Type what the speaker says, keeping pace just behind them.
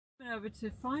over to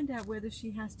find out whether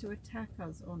she has to attack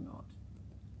us or not.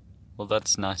 Well,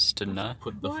 that's nice to know.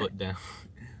 Put the foot down.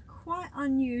 Quite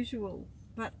unusual,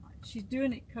 but she's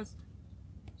doing it because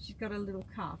she's got a little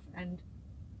calf, and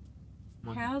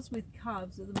cows with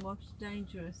calves are the most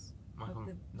dangerous.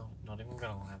 Michael, no, not even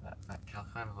gonna lie, that cow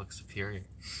kind of looks superior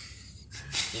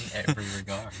in every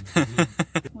regard.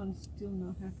 This one's still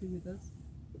not happy with us.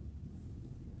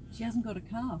 She hasn't got a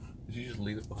calf. Did you just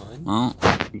leave it behind? Oh,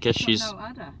 I guess She's she's... got no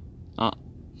udder. Oh.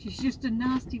 She's just a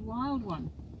nasty wild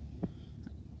one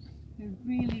who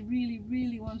really, really,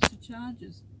 really wants to charge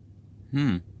us.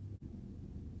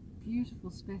 Beautiful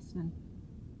specimen.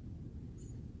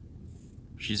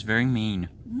 She's very mean.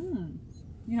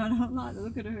 You know, I don't like the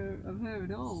look of her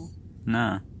at all.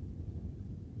 Nah.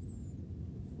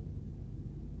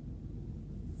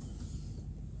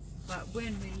 But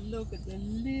when we look at the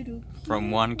little... From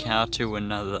one cow to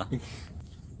another.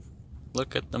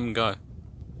 Look at them go.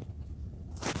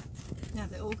 Now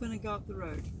they're all going to go up the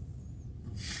road.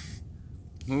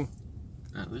 Ooh.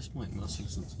 At this point, most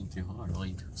things don't seem too hard. All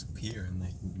you do is appear and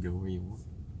they can go where you want.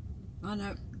 Oh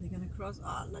no, they're going to cross.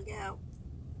 Oh, look out.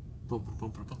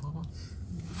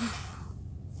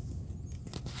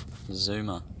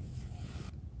 Zoomer.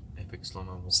 Epic slow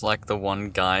mo. It's like the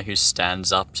one guy who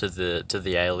stands up to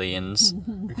the aliens.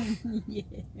 Yeah.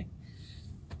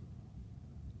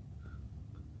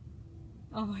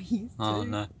 Oh, he's Oh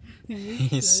no.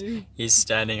 He's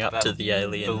standing up to the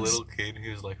aliens. The little kid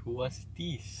who's like, what's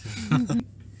this?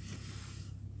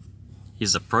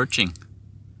 He's approaching.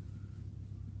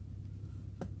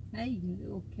 Hey, you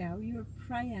little cow, you're a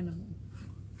prey animal.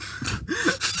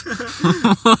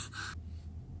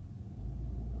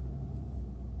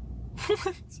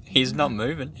 He's not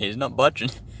moving. He's not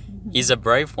budging. He's a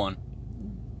brave one.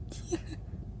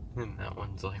 And that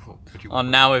one's like, what could you Oh,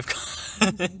 now we've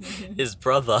got his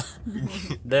brother.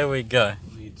 There we go.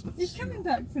 He's coming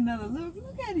back for another look.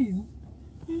 Look at him.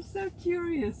 He's so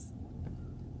curious.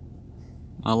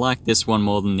 I like this one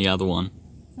more than the other one.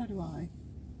 So do I.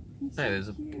 He's Hey, there's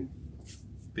so a cute.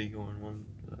 big one.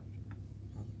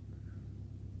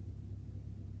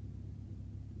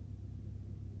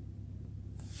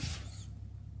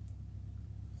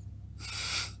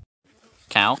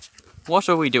 Cow, what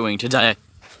are we doing today?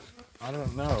 I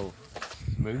don't know.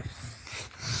 Moose?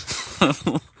 I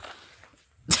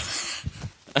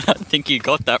don't think you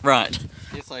got that right.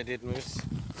 Yes, I did, moose.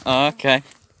 Oh, okay.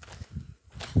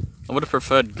 I would have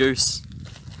preferred goose.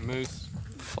 Moose.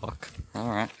 Fuck.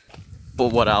 Alright.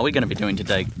 But what are we going to be doing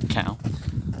today, cow?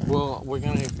 Well, we're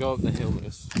gonna go up the hill,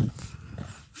 moose.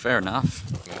 Fair enough.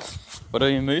 Moose. What are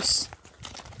you, moose?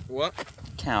 What?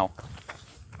 Cow.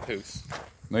 Moose.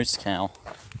 Moose cow.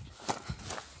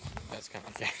 That's kind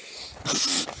of gay.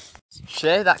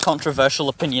 Share that controversial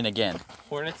opinion again.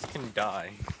 Hornets can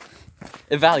die.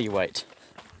 Evaluate.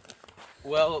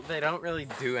 Well, they don't really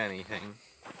do anything.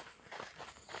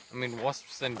 I mean,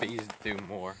 wasps and bees do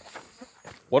more.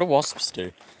 What do wasps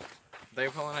do? They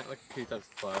pollinate like 2 types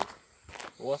of flies.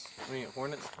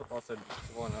 Hornets also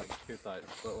pollinate like 2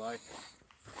 types, but like,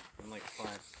 and like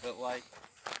plants. But like,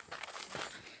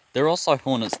 They're also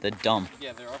hornets, they're dumb.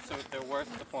 yeah, they're worse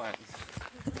than plants.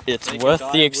 It's They can worth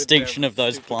die the with extinction their of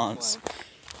those stupid plants.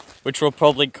 Which will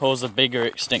probably cause a bigger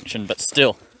extinction, but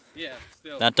still, Yeah,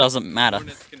 still. that doesn't matter.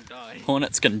 Hornets can die.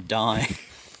 Hornets can die.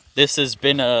 This has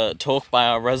been a talk by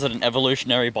our resident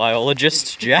evolutionary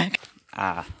biologist, Jack.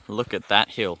 Ah, look at that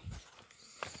hill.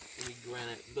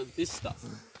 Granite, but this stuff.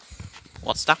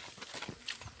 What stuff?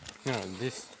 No,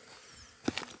 this.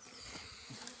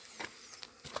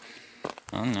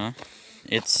 I don't know.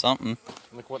 It's something.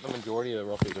 Like what the majority of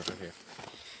the rock is over here.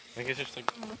 I think it's just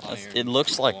like iron. It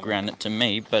looks like granite to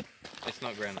me, but It's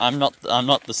not granite. I'm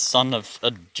not the son of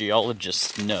a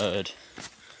geologist nerd.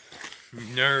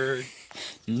 Nerd.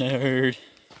 Nerd.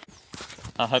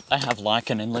 I hope they have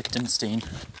lichen in Lichenstein.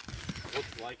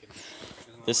 What's lichen?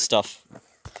 This stuff,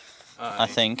 I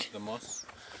think. The moss.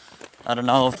 I don't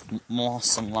know if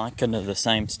moss and lichen are the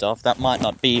same stuff. That might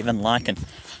not be even lichen.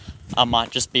 I might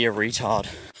just be a retard.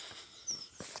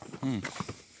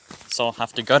 So I'll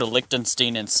have to go to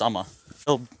Liechtenstein in summer.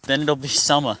 Then it'll be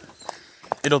summer.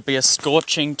 It'll be a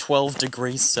scorching 12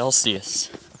 degrees Celsius.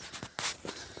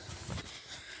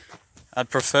 I'd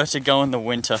prefer to go in the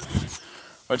winter,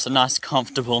 where it's a nice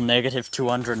comfortable negative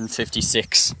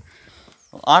 256.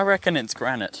 Well, I reckon it's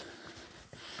granite.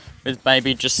 With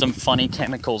maybe just some funny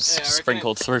chemicals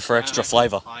sprinkled through for extra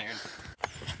flavour. Iron.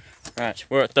 Right,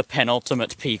 we're at the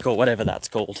penultimate peak, or whatever that's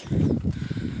called.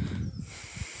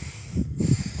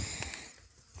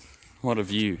 What a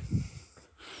view.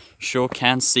 Sure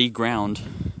can see ground.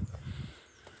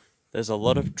 There's a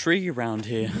lot of tree around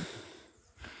here.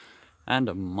 And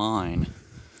a mine.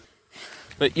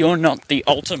 But you're not the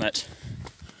ultimate.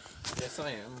 Yes,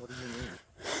 I am. What do you mean?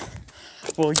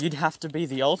 Well, you'd have to be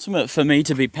the ultimate for me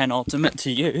to be penultimate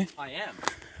to you. I am.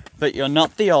 But you're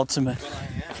not the ultimate. But I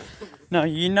am. No,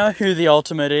 you know who the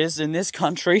ultimate is in this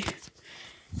country.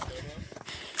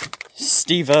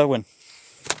 Steve Irwin.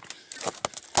 So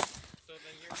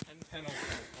then you're penultimate.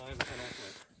 I'm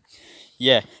penultimate.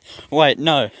 Yeah. Wait,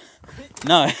 no.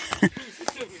 No.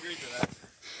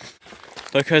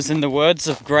 Because in the words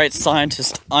of great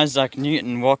scientist Isaac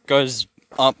Newton, what goes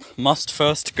up must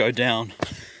first go down.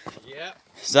 Yep.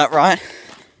 Is that right?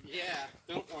 Yeah.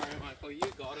 Don't worry, Michael. You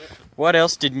got it. What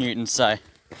else did Newton say?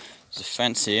 There's a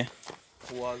fence here.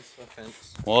 Was a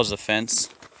fence. Was a fence.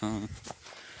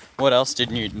 What else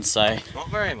did Newton say? Not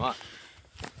very much.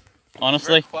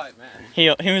 Honestly, Very quiet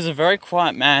man. he was a very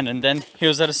quiet man, and then he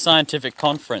was at a scientific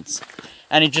conference,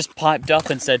 and he just piped up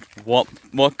and said,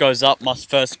 what goes up must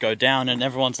first go down, and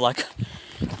everyone's like,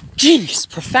 genius,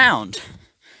 profound.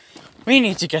 We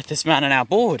need to get this man on our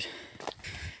board.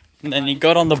 And then he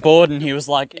got on the board and he was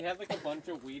like... He had like a bunch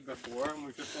of weed before and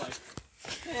was just like,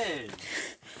 hey,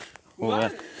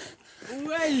 What?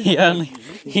 Wait.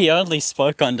 He only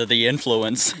spoke under the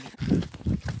influence.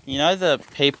 You know the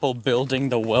people building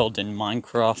the world in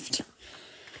Minecraft?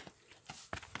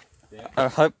 Yeah. I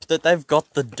hope that they've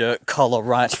got the dirt color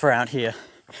right for out here.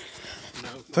 No.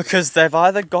 Because they've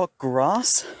either got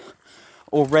grass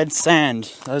or red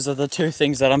sand. Those are the two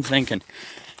things that I'm thinking.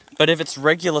 But if it's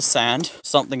regular sand,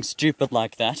 something stupid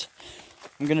like that,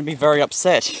 I'm going to be very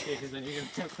upset. Yeah, because then you're going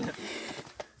to have to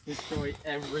destroy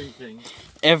everything.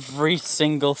 Every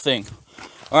single thing.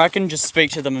 Or I can just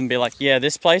speak to them and be like, yeah,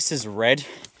 this place is red.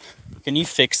 Can you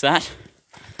fix that?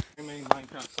 How many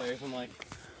Minecraft players in like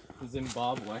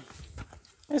Zimbabwe?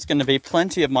 There's going to be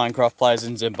plenty of Minecraft players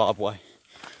in Zimbabwe.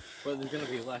 But there's going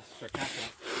to be less for Kappa.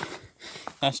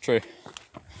 That's true.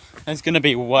 There's going to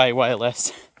be way, way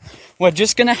less. We're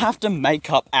just going to have to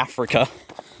make up Africa.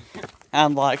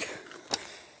 And like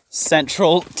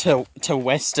Central to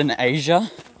Western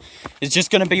Asia is just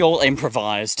going to be all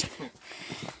improvised.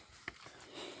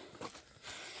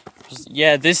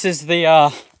 Yeah, this is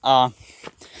the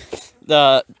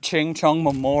Qingchong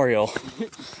Memorial,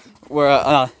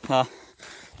 where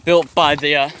built by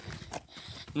the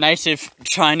native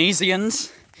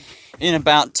Chinesians in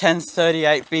about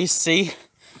 1038 BC.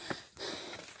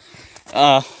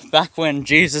 Back when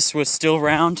Jesus was still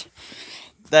around,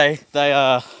 they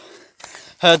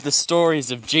heard the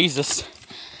stories of Jesus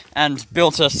and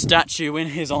built a statue in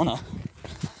his honor.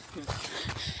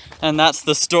 And that's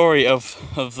the story of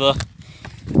the,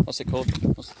 what's it called?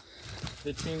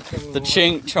 The Qingchong The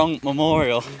Qingchong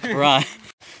Memorial, right.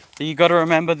 You got to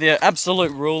remember the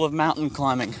absolute rule of mountain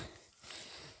climbing.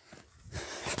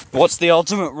 What's the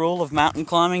ultimate rule of mountain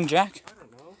climbing, Jack? I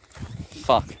don't know.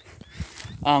 Fuck.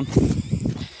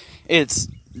 It's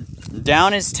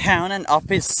down is town and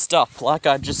up is stuff, like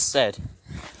I just said.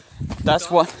 That's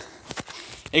what...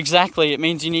 Exactly, it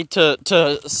means you need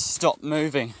to stop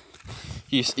moving.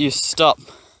 You stop.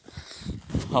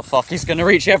 Oh fuck, he's gonna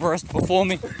reach Everest before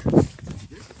me.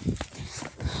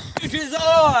 It is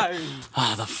I!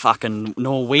 Ah, the fucking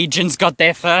Norwegians got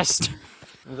there first.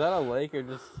 Is that a lake or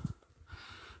just...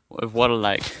 What a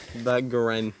lake. That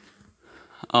Gren.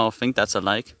 Oh, I think that's a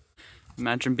lake.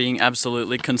 Imagine being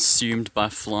absolutely consumed by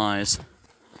flies.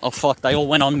 Oh fuck, they all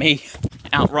went on me.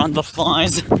 Outrun the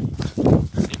flies.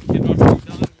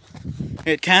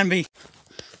 It can be.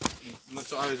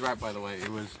 So I was right, by the way. It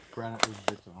was granite with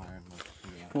bits of iron.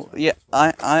 Well, yeah,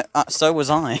 I so was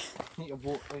I.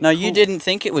 No, you didn't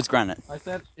think it was granite. I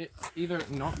said it's either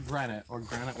not granite or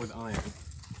granite with iron.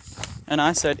 And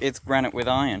I said it's granite with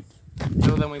iron.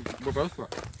 So then we're both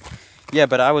right. Yeah,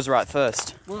 but I was right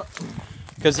first. Well,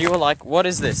 because you were like, what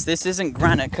is this? This isn't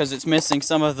granite because it's missing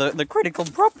some of the critical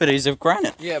properties of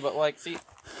granite. yeah, but like, see,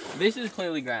 this is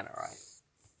clearly granite, right?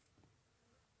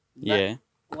 Yeah.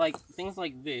 Like, things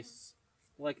like this,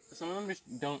 like, some of them just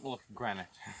don't look granite.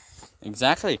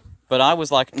 Exactly. But I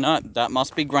was like, no, that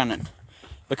must be granite.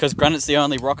 Because granite's the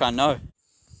only rock I know.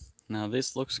 Now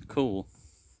this looks cool.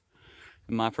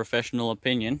 In my professional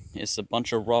opinion, it's a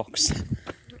bunch of rocks.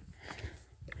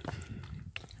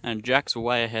 And Jack's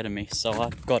way ahead of me, so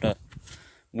I've got to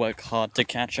work hard to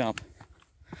catch up.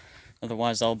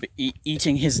 Otherwise I'll be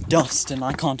eating his dust, and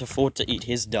I can't afford to eat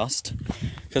his dust.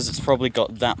 Because it's probably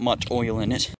got that much oil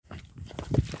in it.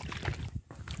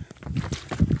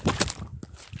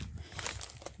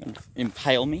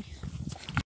 Impale me.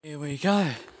 Here we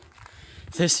go.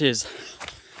 This is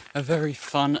a very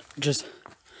fun, just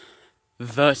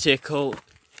vertical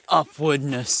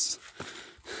upwardness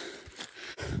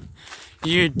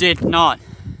You did not.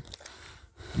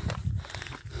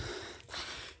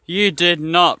 You did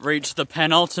not reach the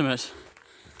penultimate.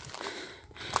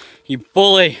 You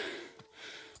bully.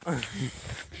 How do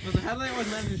they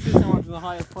always manage to shoot someone to the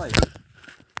highest place?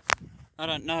 I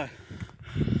don't know.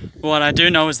 What I do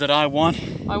know is that I won.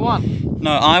 I won.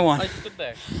 No, I won. I stood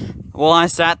there. Well, I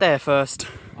sat there first.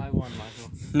 I won,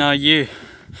 Michael. No, you.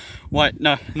 Wait,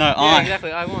 no, Yeah, I.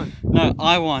 exactly, I won. No,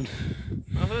 I won.